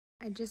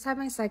I just had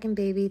my second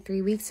baby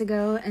 3 weeks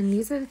ago, and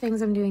these are the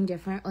things I'm doing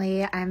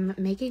differently. I'm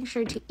making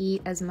sure to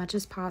eat as much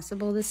as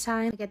possible this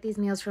time. I get these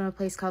meals from a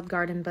place called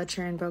Garden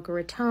Butcher in Boca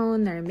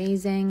Raton. They're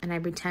amazing, and I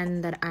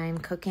pretend that I'm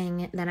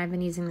cooking. Then I've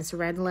been using this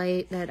red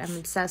light that I'm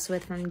obsessed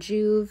with from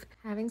Juve.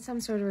 Having some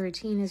sort of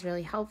routine is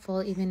really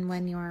helpful, even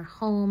when you're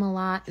home a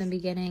lot in the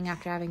beginning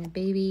after having a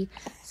baby.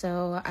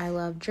 So I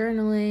love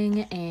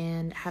journaling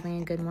and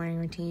having a good morning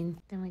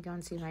routine. Then we go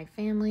and see my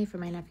family for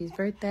my nephew's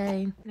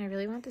birthday. And I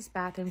really want this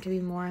bathroom to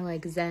be more like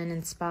zen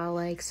and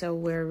spa-like, so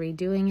we're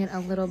redoing it a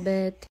little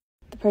bit.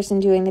 The person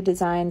doing the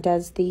design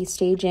does the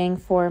staging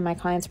for my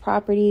clients'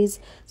 properties,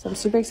 so I'm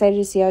super excited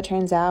to see how it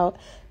turns out.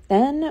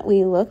 Then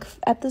we look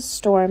at the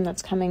storm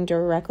that's coming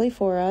directly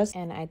for us,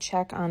 and I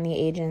check on the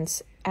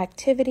agent's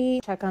activity,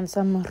 check on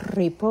some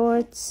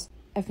reports.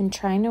 I've been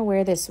trying to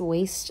wear this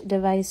waist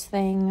device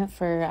thing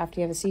for after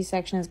you have a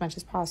C-section as much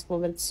as possible,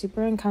 but it's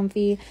super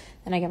uncomfy.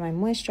 Then I get my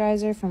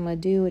moisturizer from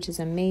Ledoux, which is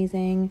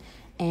amazing.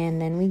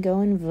 And then we go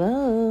and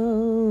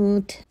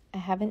vote. I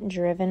haven't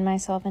driven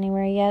myself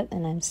anywhere yet,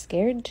 and I'm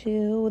scared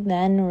to.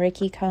 Then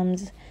Ricky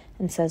comes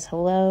and says,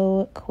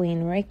 hello,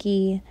 Queen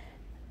Ricky,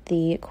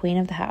 the queen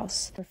of the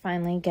house. We're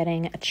finally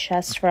getting a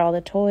chest for all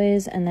the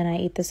toys, and then I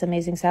eat this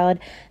amazing salad.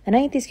 Then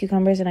I eat these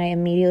cucumbers, and I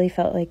immediately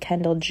felt like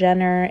Kendall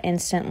Jenner.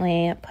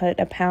 Instantly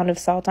put a pound of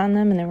salt on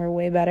them, and they were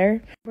way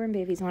better. Newborn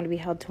babies want to be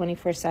held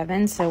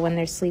 24/7, so when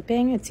they're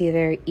sleeping, it's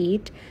either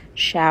eat,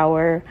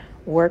 shower,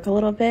 work a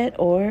little bit,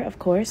 or, of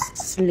course,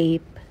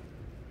 sleep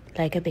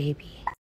like a baby.